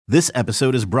This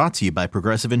episode is brought to you by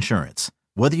Progressive Insurance.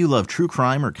 Whether you love true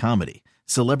crime or comedy,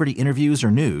 celebrity interviews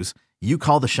or news, you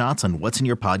call the shots on what's in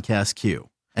your podcast queue.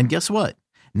 And guess what?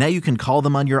 Now you can call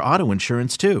them on your auto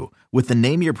insurance too with the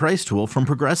Name Your Price tool from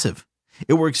Progressive.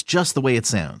 It works just the way it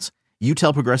sounds. You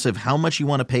tell Progressive how much you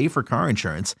want to pay for car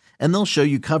insurance, and they'll show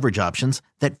you coverage options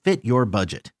that fit your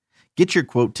budget. Get your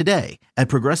quote today at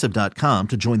Progressive.com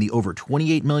to join the over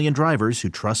 28 million drivers who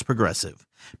trust Progressive.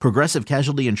 Progressive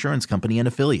Casualty Insurance Company and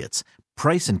Affiliates.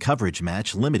 Price and coverage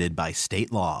match limited by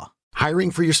state law. Hiring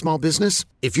for your small business?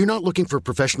 If you're not looking for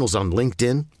professionals on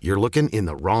LinkedIn, you're looking in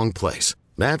the wrong place.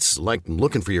 That's like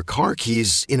looking for your car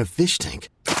keys in a fish tank.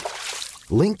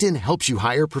 LinkedIn helps you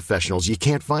hire professionals you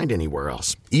can't find anywhere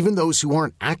else, even those who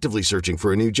aren't actively searching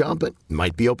for a new job but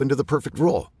might be open to the perfect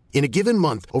role. In a given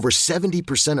month, over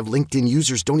 70% of LinkedIn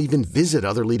users don't even visit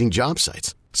other leading job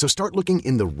sites. So start looking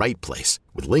in the right place.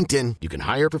 With LinkedIn, you can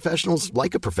hire professionals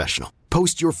like a professional.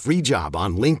 Post your free job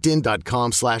on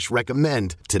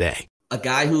linkedin.com/recommend today. A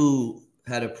guy who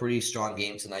had a pretty strong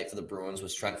game tonight for the Bruins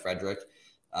was Trent Frederic.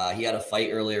 He had a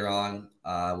fight earlier on.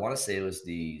 I want to say it was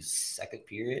the second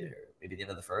period or maybe the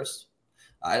end of the first.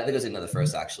 I think it was the end of the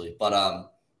first, actually. But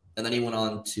and then he went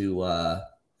on to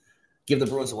give the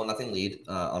Bruins a 1-0 lead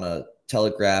on a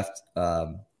telegraphed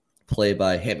play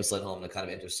by Hampus Lindholm to kind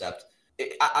of intercept.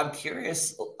 I'm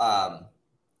curious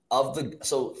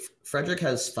so Frederic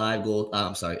has 7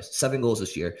 goals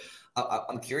this year.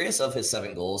 I'm curious of his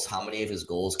 7 goals, how many of his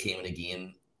goals came in a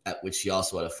game at which he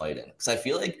also had a fight in? Because I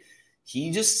feel like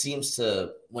he just seems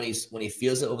to, when he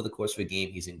feels it over the course of a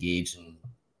game, he's engaged in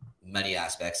many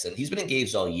aspects, and he's been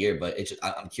engaged all year. But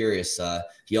I'm curious.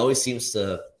 He always seems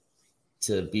to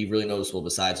be really noticeable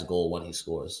besides a goal when he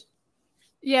scores.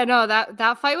 Yeah, no,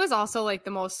 that fight was also like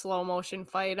the most slow motion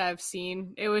fight I've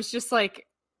seen. It was just like,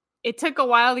 it took a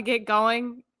while to get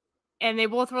going and they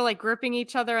both were like gripping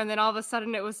each other. And then all of a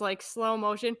sudden it was like slow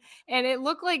motion and it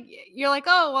looked like you're like,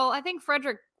 oh, well, I think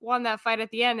Frederic won that fight at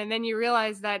the end. And then you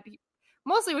realize that he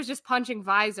mostly was just punching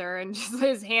visor and just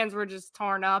his hands were just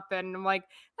torn up. And I'm like,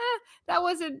 that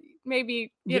wasn't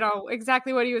maybe,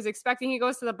 exactly what he was expecting. He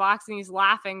goes to the box and he's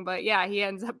laughing, but yeah, he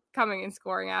ends up coming and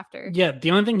scoring after. Yeah, the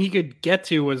only thing he could get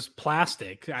to was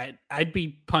plastic. I'd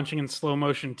be punching in slow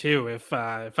motion too if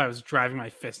I was driving my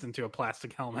fist into a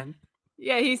plastic helmet.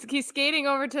 Yeah, he's skating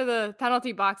over to the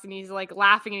penalty box and he's like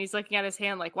laughing and he's looking at his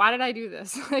hand like, why did I do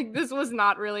this? Like, this was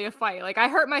not really a fight. Like, I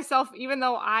hurt myself, even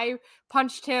though I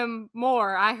punched him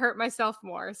more, I hurt myself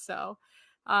more. So,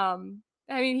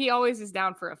 I mean, he always is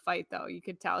down for a fight though. You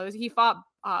could tell he fought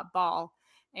Ball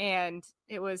and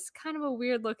it was kind of a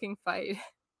weird looking fight.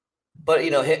 But,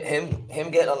 him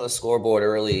getting on the scoreboard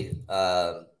early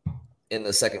in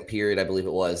the second period, I believe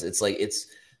it was, it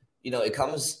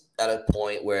comes at a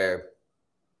point where,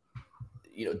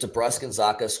 DeBrusk and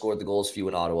Zacha scored the goals for you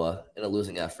in Ottawa in a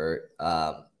losing effort.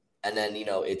 And then,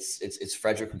 it's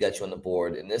Frederic who gets you on the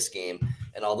board in this game.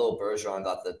 And although Bergeron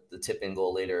got the tip-in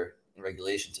goal later in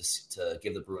regulation to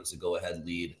give the Bruins a go-ahead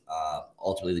lead,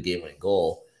 ultimately the game-winning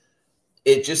goal,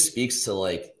 it just speaks to,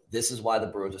 like, this is why the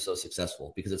Bruins are so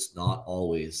successful, because it's not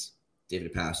always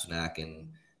David Pastrnak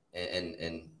and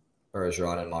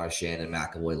Bergeron and Marchand and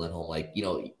McAvoy, Lindholm. Like,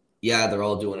 yeah, they're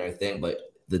all doing their thing,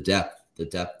 but the depth that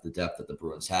the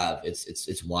Bruins have,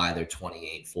 it's why they're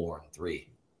 28-4-3.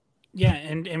 Yeah,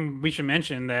 and we should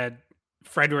mention that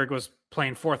Frederic was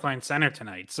playing fourth line center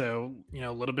tonight, so a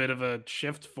little bit of a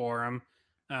shift for him.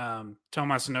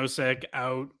 Tomas Nosek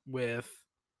out with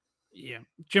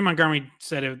Jim Montgomery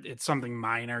said it's something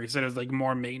minor. He said it was like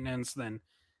more maintenance than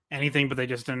anything, but they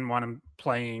just didn't want him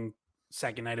playing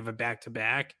second night of a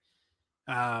back-to-back.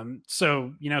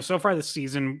 So far this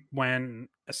season, when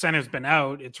a center's been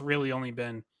out, it's really only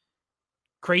been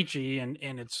Krejci and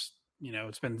it's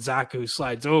been Zacha who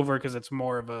slides over because it's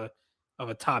more of a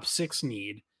top 6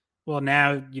 need. Well,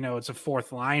 now it's a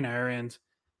fourth liner, and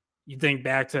you think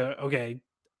back to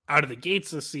out of the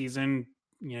gates this season,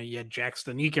 you had Jack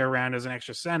Studnicka around as an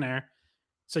extra center,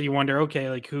 so you wonder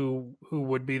like who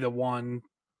would be the one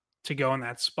to go in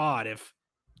that spot if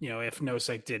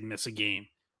Nosek did miss a game.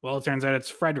 Well, it turns out it's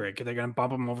Frederic. They're going to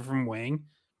bump him over from wing.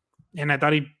 And I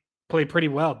thought he played pretty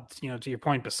well, to your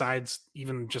point, besides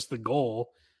even just the goal.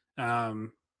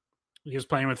 He was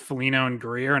playing with Foligno and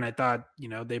Greer, and I thought,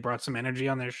 they brought some energy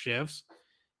on their shifts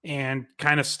and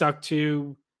kind of stuck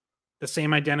to the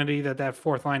same identity that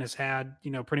fourth line has had,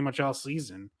 pretty much all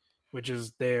season, which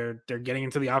is they're getting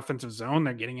into the offensive zone.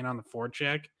 They're getting in on the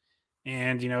forecheck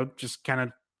and, just kind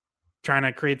of trying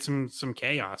to create some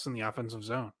chaos in the offensive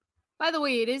zone. By the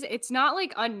way, it's not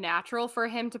like unnatural for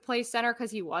him to play center because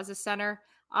he was a center.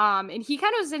 And he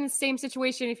kind of was in the same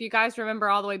situation, if you guys remember,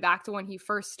 all the way back to when he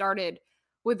first started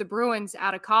with the Bruins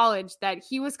out of college, that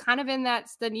he was kind of in that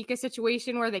Stanika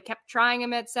situation where they kept trying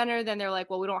him at center. Then they're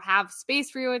like, well, we don't have space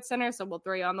for you at center, so we'll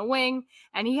throw you on the wing.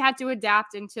 And he had to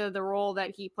adapt into the role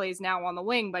that he plays now on the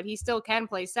wing, but he still can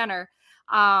play center.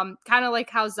 Kind of like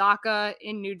how Zacha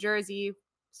in New Jersey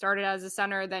started as a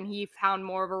center, then he found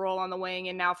more of a role on the wing.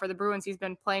 And now for the Bruins, he's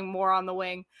been playing more on the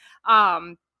wing.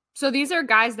 So these are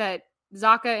guys that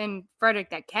Zacha and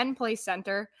Frederic that can play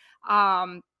center.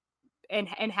 And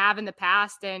have in the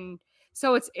past. And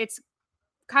so it's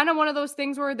kind of one of those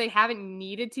things where they haven't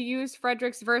needed to use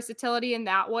Frederic's versatility in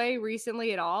that way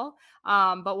recently at all.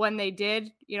 But when they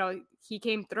did, he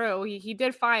came through. He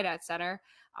did fine at center.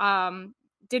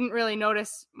 Didn't really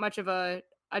notice much of a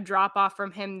drop off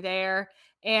from him there.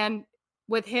 And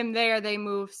with him there, they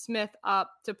moved Smith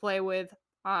up to play with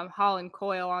Hall and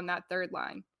Coyle on that third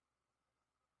line.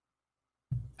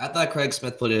 I thought Craig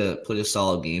Smith put a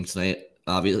solid game tonight.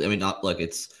 Obviously, I mean, not like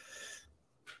it's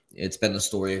been the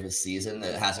story of his season.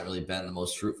 It hasn't really been the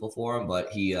most fruitful for him, but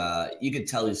he you could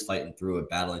tell he's fighting through it,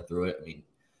 battling through it. I mean,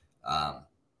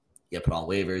 you get put on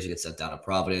waivers, you get sent down to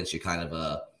Providence. You're kind of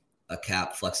a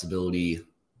cap flexibility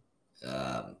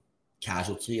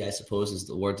casualty, I suppose, is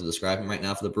the word to describe him right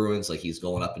now for the Bruins. Like, he's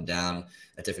going up and down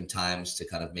at different times to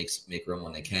kind of make room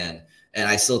when they can. And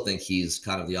I still think he's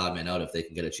kind of the odd man out if they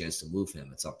can get a chance to move him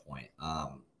at some point.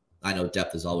 I know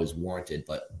depth is always warranted,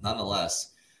 but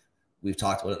nonetheless, we've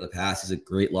talked about it in the past. He's a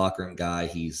great locker room guy.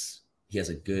 He has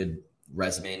a good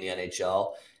resume in the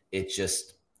NHL. It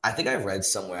just, I think I read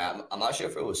somewhere, I'm not sure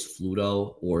if it was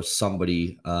Fluto or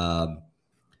somebody,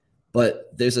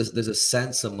 but there's a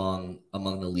sense among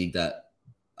the league that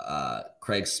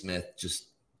Craig Smith just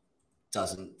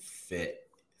doesn't fit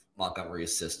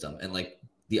Montgomery's system. And like,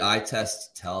 the eye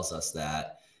test tells us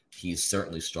that he's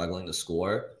certainly struggling to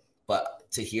score,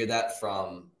 but to hear that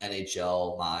from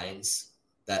NHL minds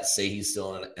that say he's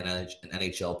still an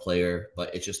NHL player,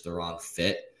 but it's just the wrong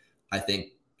fit, I think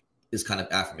is kind of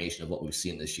affirmation of what we've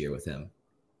seen this year with him.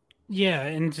 Yeah.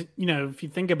 And, if you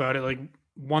think about it, like,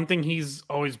 one thing he's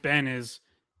always been is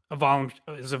a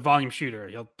volume shooter.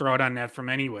 He'll throw it on net from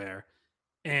anywhere.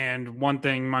 And one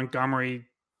thing Montgomery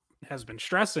has been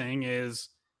stressing is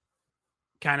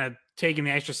kind of taking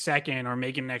the extra second or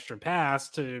making an extra pass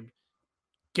to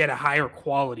get a higher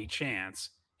quality chance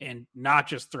and not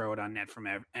just throw it on net from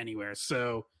anywhere.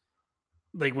 So,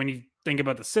 like, when you think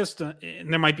about the system,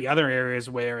 and there might be other areas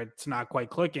where it's not quite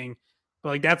clicking, but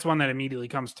like, that's one that immediately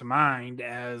comes to mind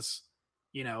as,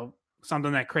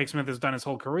 something that Craig Smith has done his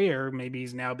whole career. Maybe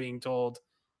he's now being told,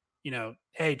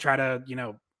 hey, try to,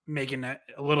 make a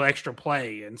little extra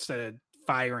play instead of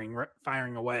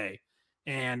firing away.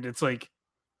 And it's like,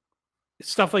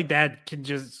 stuff like that can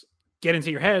just get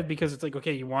into your head, because it's like,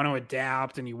 okay, you want to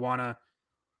adapt and you want to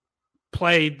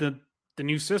play the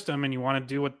new system and you want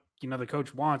to do what, the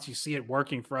coach wants. You see it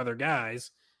working for other guys.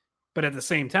 But at the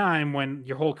same time, when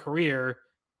your whole career,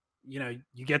 you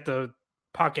get the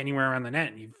puck anywhere around the net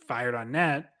and you fired on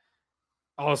net,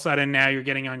 all of a sudden now you're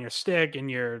getting on your stick and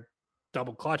you're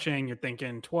double clutching, you're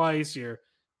thinking twice, you're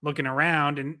looking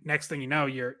around, and next thing you know,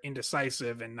 you're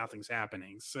indecisive and nothing's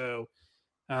happening. So,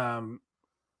 I'm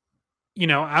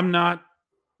not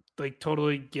like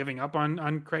totally giving up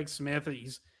on Craig Smith.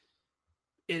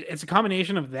 It's a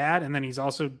combination of that, and then he's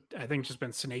also, I think, just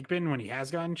been snake bitten when he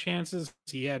has gotten chances.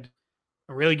 He had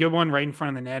a really good one right in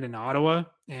front of the net in Ottawa,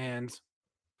 and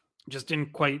just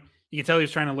didn't quite. You could tell he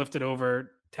was trying to lift it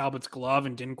over Talbot's glove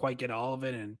and didn't quite get all of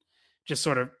it, and just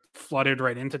sort of flooded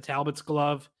right into Talbot's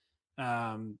glove.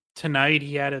 Tonight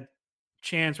he had a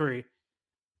chance where it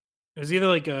was either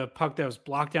like a puck that was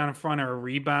blocked down in front or a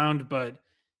rebound, but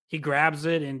he grabs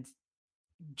it and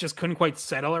just couldn't quite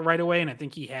settle it right away. And I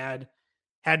think he had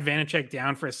Vanacek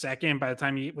down for a second. By the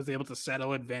time he was able to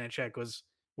settle it, Vanacek was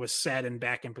set and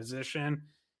back in position.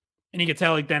 And you could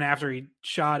tell, like, then after he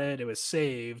shot it, it was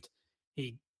saved.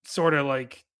 He sort of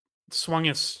like swung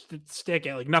his stick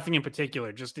at like nothing in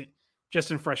particular, just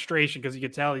in frustration, because you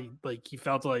could tell he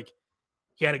felt like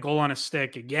he had a goal on his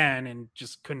stick again and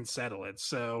just couldn't settle it.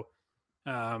 So,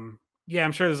 yeah,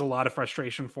 I'm sure there's a lot of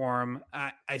frustration for him.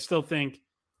 I still think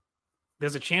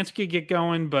there's a chance he could get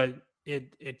going, but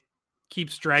it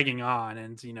keeps dragging on,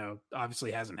 and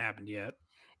obviously hasn't happened yet.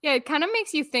 Yeah, it kind of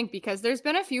makes you think, because there's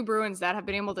been a few Bruins that have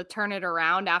been able to turn it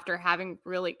around after having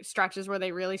really stretches where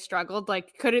they really struggled.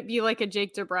 Like, could it be like a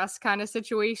Jake DeBrusk kind of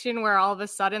situation where all of a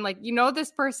sudden, like,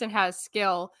 this person has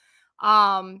skill,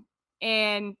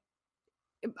 and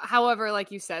however,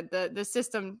 like you said, the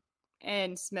system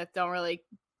and Smith don't really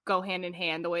go hand in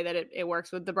hand the way that it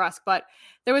works with DeBrusk. But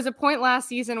there was a point last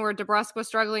season where DeBrusk was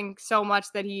struggling so much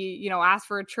that he, asked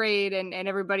for a trade and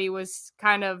everybody was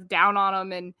kind of down on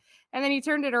him. And then he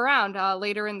turned it around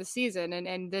later in the season.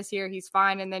 And this year he's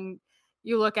fine. And then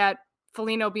you look at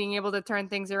Foligno being able to turn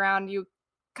things around. You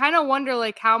kind of wonder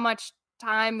like how much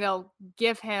time they'll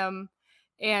give him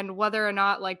and whether or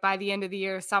not like by the end of the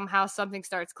year, somehow something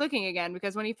starts clicking again.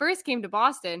 Because when he first came to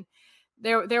Boston,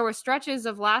 there were stretches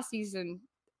of last season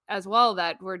as well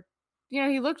that were,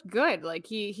 he looked good. Like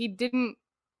he didn't,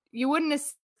 you wouldn't have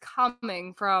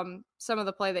coming from some of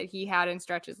the play that he had in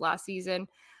stretches last season.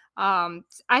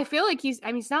 I feel like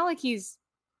it's not like he's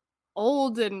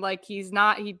old and like he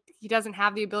doesn't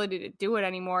have the ability to do it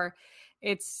anymore.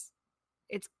 It's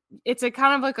a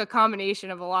kind of like a combination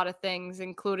of a lot of things,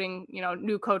 including,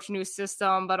 new coach, new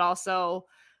system, but also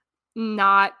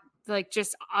not like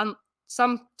just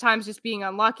sometimes just being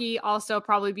unlucky, also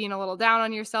probably being a little down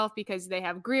on yourself because they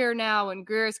have Greer now and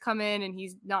Greer's come in and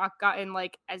he's not gotten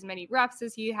like as many reps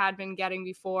as he had been getting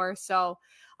before. So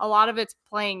a lot of it's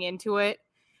playing into it.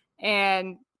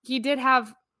 And he did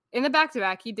have in the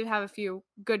back-to-back, he did have a few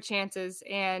good chances.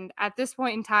 And at this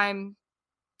point in time,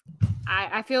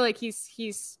 I feel like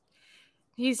he's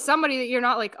somebody that you're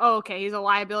not like, oh, okay, he's a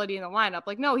liability in the lineup.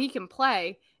 Like, no, he can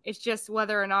play. It's just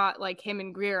whether or not like him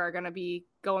and Greer are going to be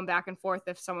going back and forth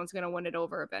if someone's going to win it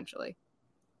over eventually.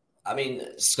 I mean,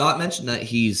 Scott mentioned that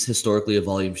he's historically a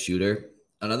volume shooter.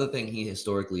 Another thing he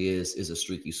historically is a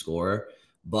streaky scorer.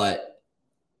 But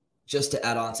just to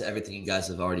add on to everything you guys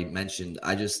have already mentioned,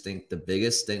 I just think the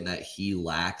biggest thing that he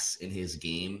lacks in his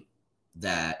game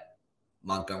that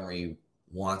Montgomery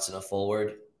wants in a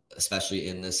forward, especially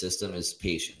in this system, is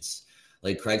patience.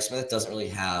 Like Craig Smith doesn't really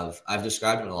have, I've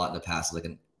described him a lot in the past, like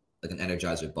an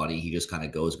Energizer bunny. He just kind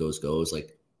of goes.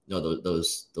 Like,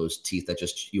 those teeth that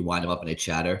just, you wind him up and they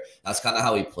chatter. That's kind of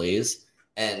how he plays.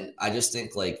 And I just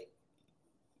think like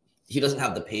he doesn't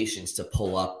have the patience to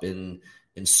pull up and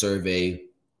survey,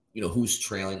 who's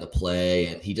trailing the play.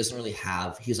 And he doesn't really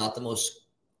he's not the most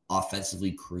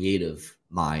offensively creative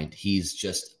mind. He's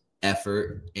just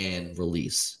effort and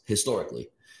release historically.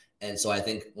 And so I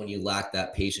think when you lack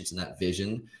that patience and that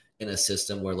vision in a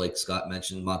system where, like Scott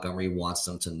mentioned, Montgomery wants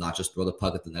them to not just throw the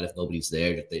puck at the net if nobody's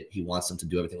there, he wants them to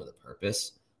do everything with a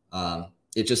purpose.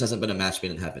 It just hasn't been a match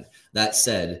made in heaven. That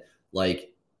said,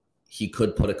 like, he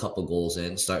could put a couple goals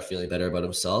in, start feeling better about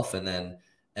himself, and then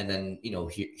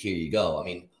here you go. I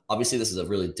mean, obviously this is a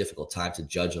really difficult time to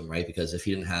judge him, right? Because if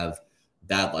he didn't have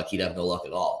bad luck, he'd have no luck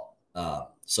at all.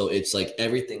 So it's like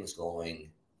everything's going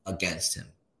against him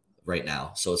right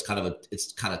now. So it's kind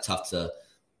of tough to,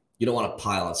 you don't want to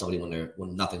pile on somebody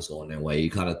when nothing's going their way. You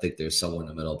kind of think there's someone in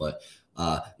the middle, but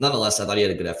nonetheless, I thought he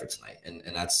had a good effort tonight, and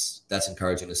that's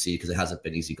encouraging to see because it hasn't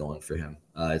been easy going for him.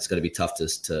 It's going to be tough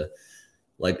to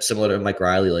like similar to Mike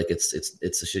Riley, like it's a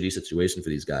shitty situation for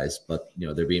these guys, but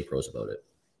they're being pros about it.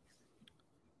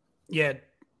 Yeah,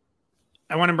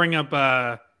 I want to bring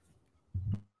up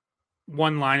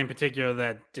one line in particular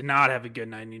that did not have a good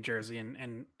night in New Jersey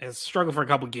and has struggled for a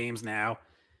couple games now,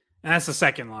 and that's the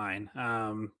second line.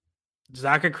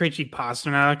 Zacha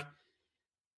Krejci-Pastrnak,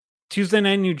 Tuesday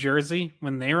night in New Jersey,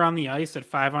 when they were on the ice at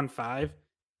 5-on-5,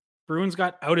 Bruins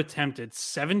got out-attempted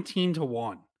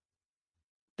 17-1.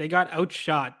 They got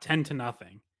outshot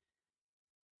 10-0.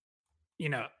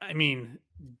 I mean,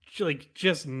 like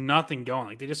just nothing going.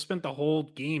 Like they just spent the whole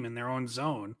game in their own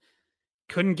zone.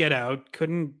 Couldn't get out,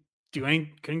 couldn't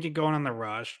get going on the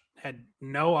rush, had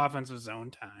no offensive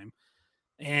zone time.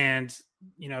 And,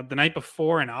 the night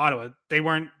before in Ottawa, they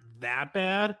weren't that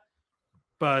bad,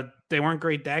 but they weren't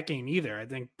great that game either. I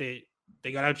think they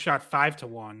got outshot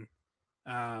 5-1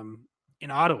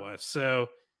 in Ottawa. So,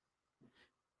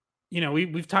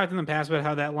 we've talked in the past about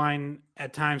how that line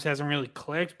at times hasn't really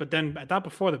clicked, but then I thought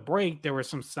before the break, there were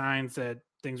some signs that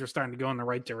things were starting to go in the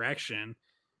right direction.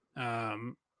 So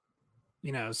I'm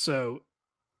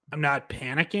not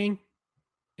panicking.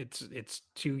 It's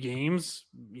 2 games.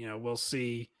 We'll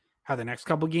see how the next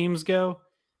couple games go,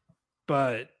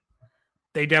 but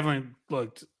they definitely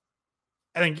looked,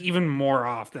 I think, even more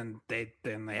off than they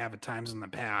have at times in the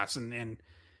past. And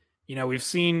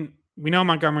we know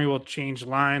Montgomery will change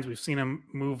lines. We've seen him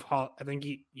move Hall. I think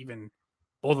even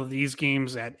both of these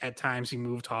games at times he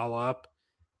moved Hall up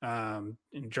and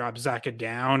dropped Zacha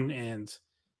down. And,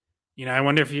 I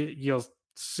wonder if you'll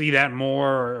see that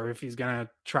more or if he's going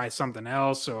to try something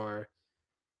else or,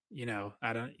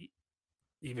 I don't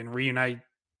even reunite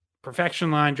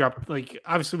perfection line drop. Like,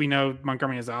 obviously we know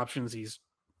Montgomery has options. He's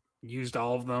used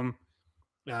all of them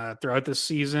throughout this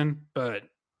season, but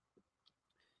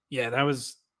yeah, that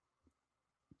was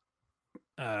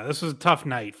This was a tough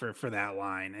night for that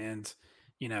line. And,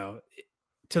 you know,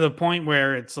 to the point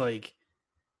where it's like,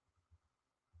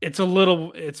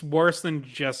 it's worse than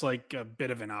just like a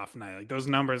bit of an off night. Like those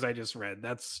numbers I just read,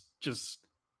 that's just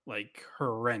like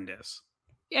horrendous.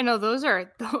 Yeah, no, those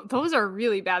are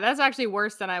really bad. That's actually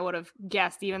worse than I would have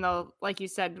guessed, even though, like you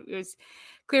said, it was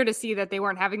clear to see that they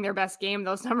weren't having their best game.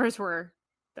 Those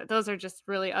are just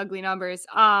really ugly numbers.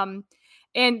 And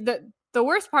the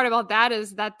worst part about that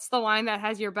is that's the line that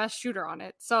has your best shooter on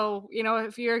it. So, you know,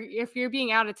 if you're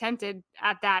being out attempted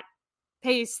at that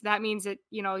pace, that means that,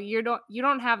 you know, you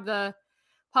don't have the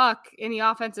puck in the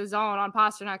offensive zone on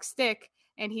Pasternak's stick,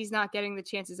 and he's not getting the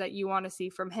chances that you want to see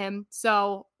from him.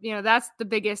 So, you know, that's the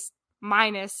biggest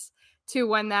minus to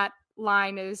when that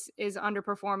line is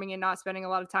underperforming and not spending a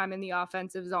lot of time in the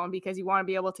offensive zone, because you want to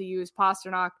be able to use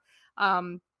Pastrnak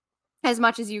as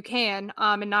much as you can,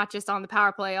 and not just on the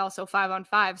power play, also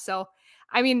 5-on-5. So,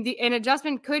 I mean, an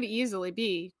adjustment could easily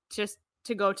be just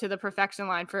to go to the perfection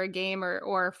line for a game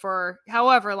or for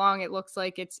however long it looks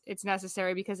like it's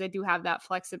necessary, because they do have that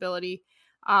flexibility.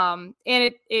 And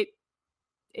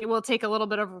it will take a little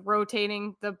bit of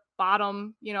rotating the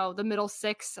bottom, you know, the middle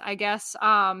six, I guess.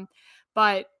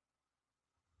 But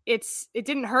it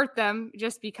didn't hurt them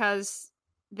just because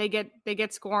they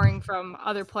get scoring from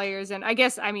other players. And I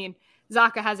guess, I mean,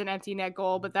 Zacha has an empty net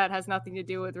goal, but that has nothing to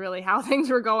do with really how things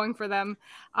were going for them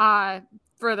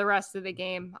for the rest of the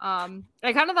game. I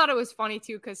kind of thought it was funny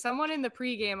too, because someone in the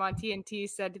pregame on TNT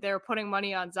said they were putting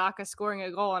money on Zacha scoring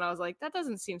a goal, and I was like, that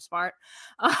doesn't seem smart.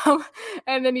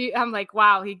 And then I'm like,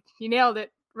 wow, he nailed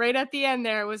it right at the end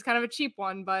there. It was kind of a cheap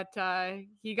one, but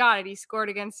he got it. He scored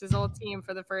against his old team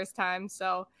for the first time.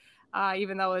 So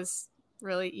even though it was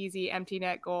really easy empty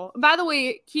net goal. By the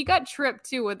way, he got tripped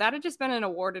too. Would that have just been an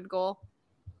awarded goal?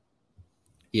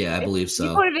 Yeah, I believe so.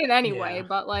 He put it in anyway,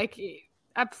 but like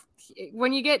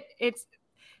when you get, it's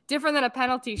different than a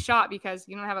penalty shot because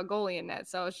you don't have a goalie in net.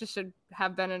 So it just should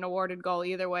have been an awarded goal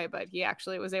either way, but he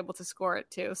actually was able to score it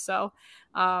too. So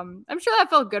I'm sure that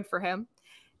felt good for him.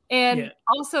 And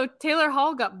also Taylor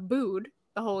Hall got booed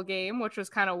the whole game, which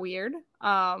was kind of weird.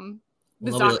 Zacha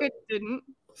didn't.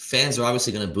 Fans are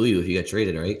obviously going to boo you if you get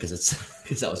traded, right? Because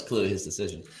that was clearly his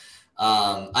decision.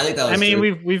 I think that was. I mean,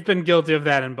 we've been guilty of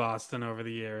that in Boston over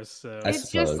the years. So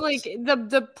it's just like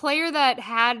the player that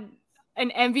had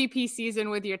an MVP season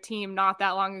with your team not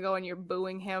that long ago, and you're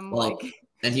booing him. Well,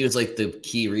 and he was like the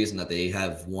key reason that they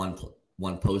have one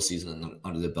postseason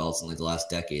under their belts in like the last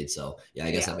decade. So yeah,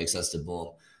 I guess that makes sense to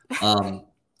boo him.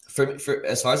 For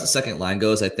as far as the second line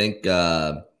goes, I think.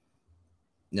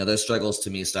 Their struggles to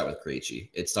me start with Krejci.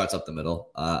 It starts up the middle,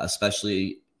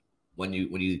 especially when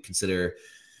you consider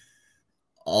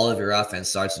all of your offense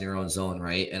starts in your own zone,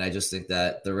 right? And I just think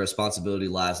that the responsibility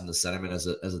lies in the centerman as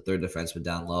a third defenseman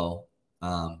down low,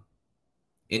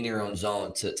 in your own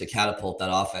zone to catapult that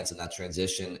offense and that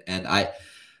transition. And I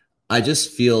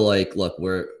just feel like, look,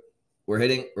 we're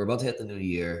about to hit the new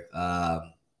year,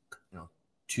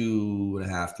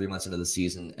 2.5, 3 months into the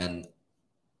season, and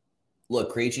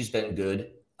look, Krejci's been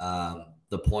good.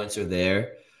 The points are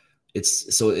there.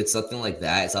 It's something like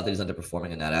that. It's not that he's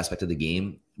underperforming in that aspect of the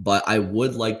game, but I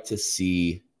would like to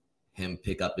see him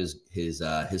pick up his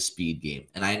speed game.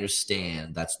 And I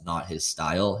understand that's not his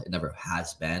style. It never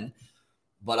has been.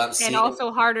 But I'm seeing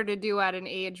also harder to do at an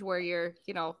age where you're,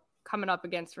 coming up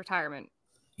against retirement.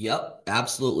 Yep,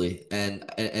 absolutely. And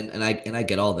I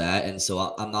get all that. And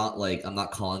so I'm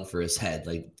not calling for his head.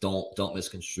 Like don't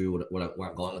misconstrue where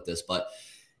I'm going with this, but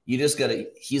you just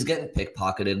he's getting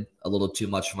pickpocketed a little too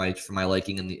much for my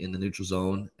liking in the neutral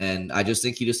zone. And I just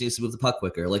think he just needs to move the puck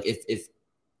quicker. Like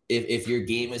if your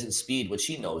game isn't speed, which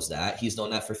he knows that, he's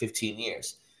known that for 15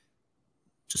 years.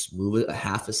 Just move it a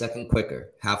half a second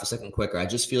quicker. I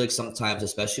just feel like sometimes,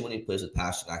 especially when he plays with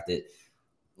Pastrnak, that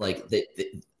like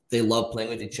they love playing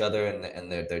with each other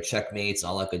and they're checkmates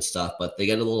and all that good stuff, but they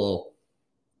get a little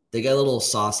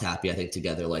sauce happy, I think,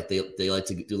 together. Like they like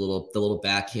to do the little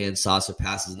backhand saucer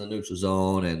passes in the neutral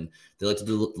zone, and they like to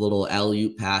do the little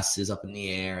alley-oop passes up in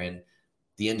the air and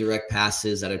the indirect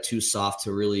passes that are too soft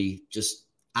to really just,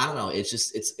 I don't know. It's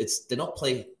just, they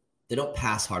don't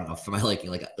pass hard enough for my liking.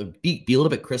 Like be a little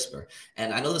bit crisper.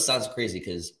 And I know this sounds crazy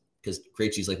because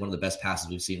Krejci's like one of the best passes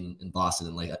we've seen in Boston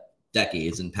in like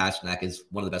decades, and Pastrnak is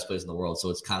one of the best players in the world. So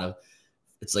it's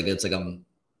like I'm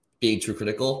being too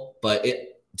critical, but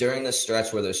during the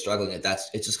stretch where they're struggling, it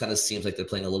just kind of seems like they're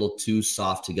playing a little too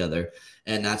soft together.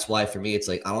 And that's why for me, it's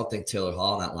like, I don't think Taylor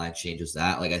Hall on that line changes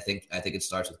that. Like, I think it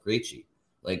starts with Krejci.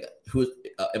 Like, who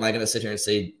am I going to sit here and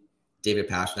say David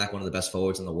Pastrnak, one of the best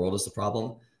forwards in the world, is the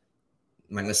problem?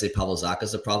 Am I going to say Pavel Zacha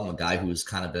is the problem? A guy who's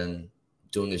kind of been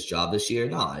doing his job this year?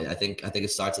 No, I think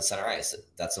it starts at center ice.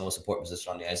 That's the most important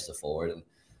position on the ice as a forward. And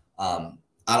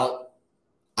I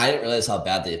didn't realize how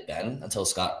bad they've been until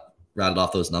Scott rattled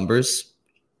off those numbers.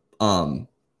 But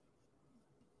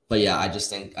yeah, I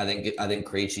think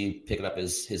Krejci picking up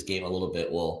his game a little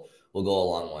bit will go a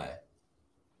long way.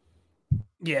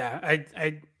 Yeah,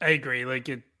 I agree. Like,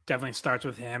 it definitely starts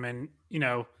with him, and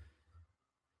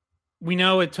we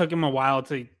know it took him a while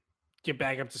to get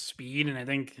back up to speed, and I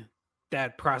think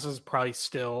that process is probably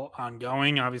still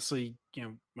ongoing. Obviously,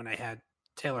 when I had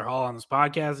Taylor Hall on this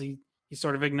podcast, he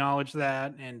sort of acknowledged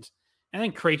that, and I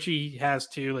think Krejci has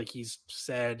too. Like, he's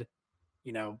said,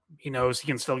 he knows he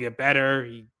can still get better.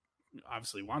 He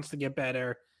obviously wants to get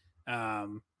better. But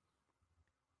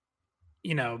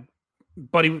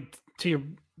to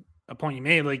a point you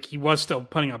made, like, he was still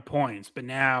putting up points, but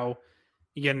now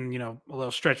you getting, a little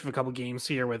stretch of a couple games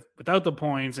here without the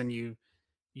points, and you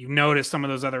notice some of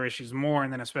those other issues more.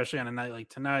 And then especially on a night like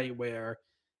tonight, where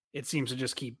it seems to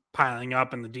just keep piling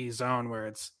up in the D zone, where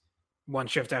it's one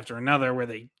shift after another where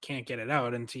they can't get it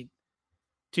out. And to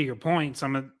your point,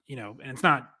 some of, and it's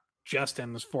not just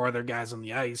him, there's 4 other guys on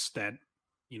the ice that,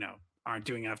 aren't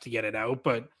doing enough to get it out.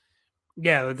 But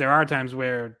yeah, there are times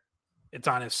where it's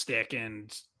on his stick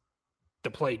and the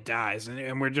play dies.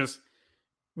 And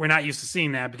we're not used to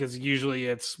seeing that, because usually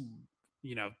it's,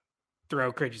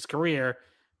 throughout Krejci's career,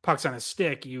 pucks on his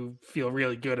stick, you feel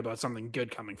really good about something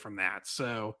good coming from that.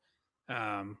 So,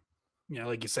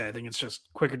 like you said, I think it's just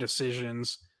quicker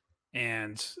decisions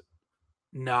and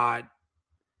not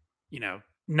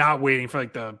waiting for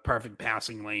like the perfect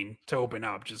passing lane to open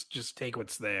up. Just take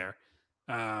what's there.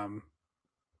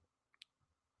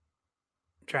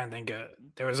 Trying to think,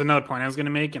 there was another point I was going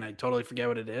to make and I totally forget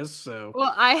what it is. So,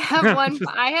 well, I have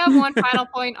one final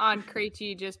point on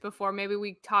Krejci just before maybe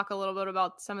we talk a little bit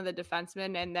about some of the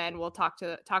defensemen, and then we'll talk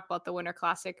about the Winter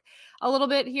Classic a little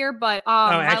bit here. But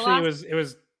it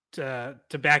was to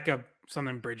back up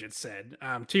something Bridget said.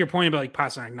 To your point about like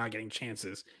Pastrnak not getting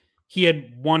chances, he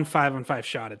had 1 5-on-5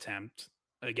 shot attempt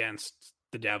against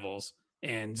the Devils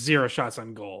and 0 shots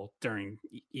on goal during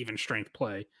even strength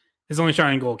play. His only shot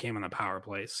on goal came on the power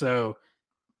play. So,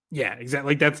 yeah,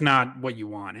 exactly. Like, that's not what you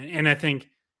want. And I think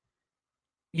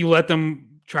you let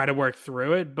them try to work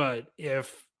through it. But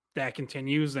if that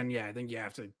continues, then, yeah, I think you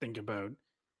have to think about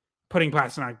putting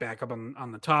Pastrnak back up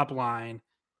on the top line,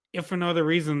 if for no other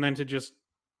reason than to just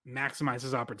maximize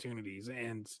his opportunities.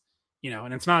 And,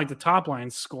 and it's not like the top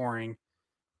line's scoring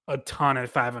a ton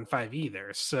at 5-on-5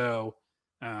 either. So,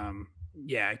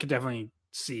 yeah, I could definitely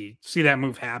see that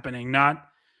move happening.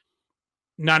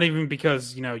 Not even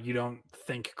because, you don't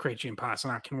think Krejci and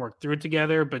Pastrnak can work through it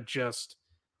together, but just,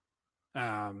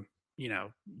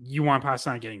 you want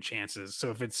Pastrnak getting chances. So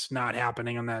if it's not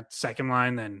happening on that second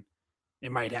line, then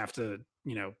it might have to,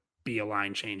 be a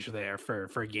line change there for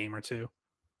a game or two.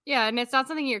 Yeah, and it's not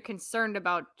something you're concerned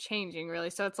about changing,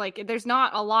 really. So it's like there's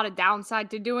not a lot of downside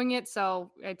to doing it.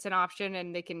 So it's an option,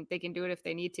 and they can do it if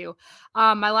they need to.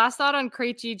 My last thought on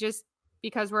Krejci, just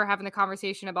because we're having the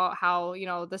conversation about how,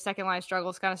 the second line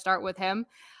struggles kind of start with him.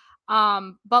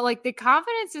 But like the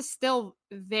confidence is still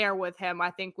there with him,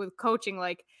 I think, with coaching.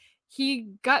 Like,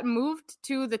 he got moved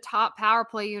to the top power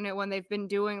play unit when they've been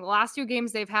doing the last 2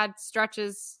 games. They've had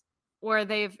stretches where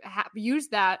they've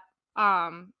used that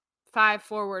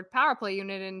 5-forward power play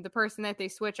unit, and the person that they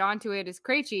switch onto it is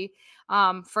Krejci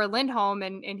for Lindholm,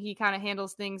 and he kind of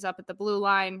handles things up at the blue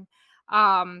line.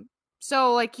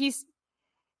 So like he's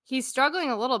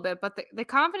struggling a little bit, but the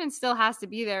confidence still has to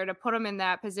be there to put him in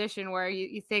that position where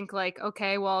you think like,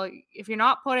 okay, well, if you're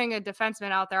not putting a defenseman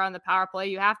out there on the power play,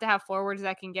 you have to have forwards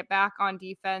that can get back on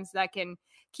defense, that can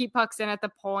keep pucks in at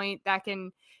the point, that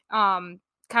can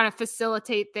kind of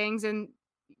facilitate things. And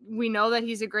we know that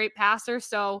he's a great passer,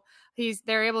 so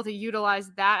they're able to utilize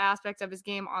that aspect of his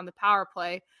game on the power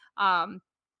play.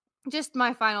 Just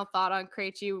my final thought on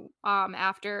Krejci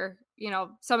after,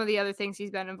 some of the other things he's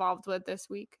been involved with this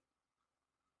week.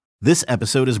 This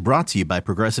episode is brought to you by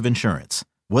Progressive Insurance.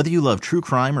 Whether you love true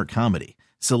crime or comedy,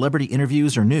 celebrity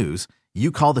interviews or news,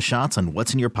 you call the shots on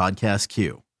what's in your podcast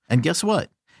queue. And guess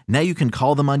what? Now you can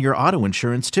call them on your auto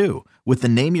insurance too, with the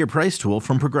Name Your Price tool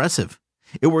from Progressive.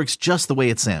 It works just the way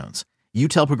it sounds. You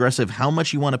tell Progressive how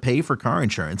much you want to pay for car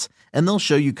insurance, and they'll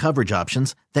show you coverage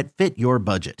options that fit your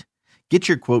budget. Get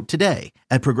your quote today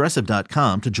at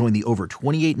Progressive.com to join the over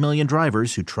 28 million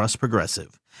drivers who trust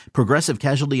Progressive. Progressive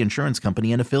Casualty Insurance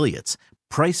Company and Affiliates.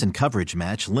 Price and coverage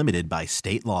match limited by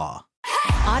state law.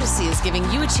 Odyssey is giving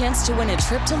you a chance to win a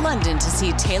trip to London to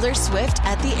see Taylor Swift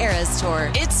at the Eras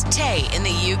Tour. It's Tay in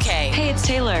the UK. Hey, it's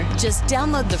Taylor. Just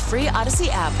download the free Odyssey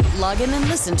app, log in and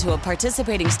listen to a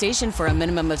participating station for a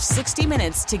minimum of 60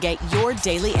 minutes to get your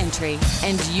daily entry.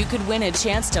 And you could win a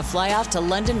chance to fly off to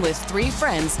London with 3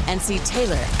 friends and see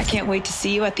Taylor. I can't wait to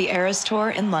see you at the Eras Tour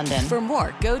in London. For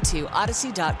more, go to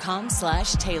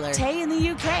odyssey.com/Taylor. Tay in the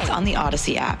UK. It's on the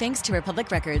Odyssey app. Thanks to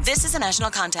Republic Records. This is a national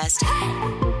contest.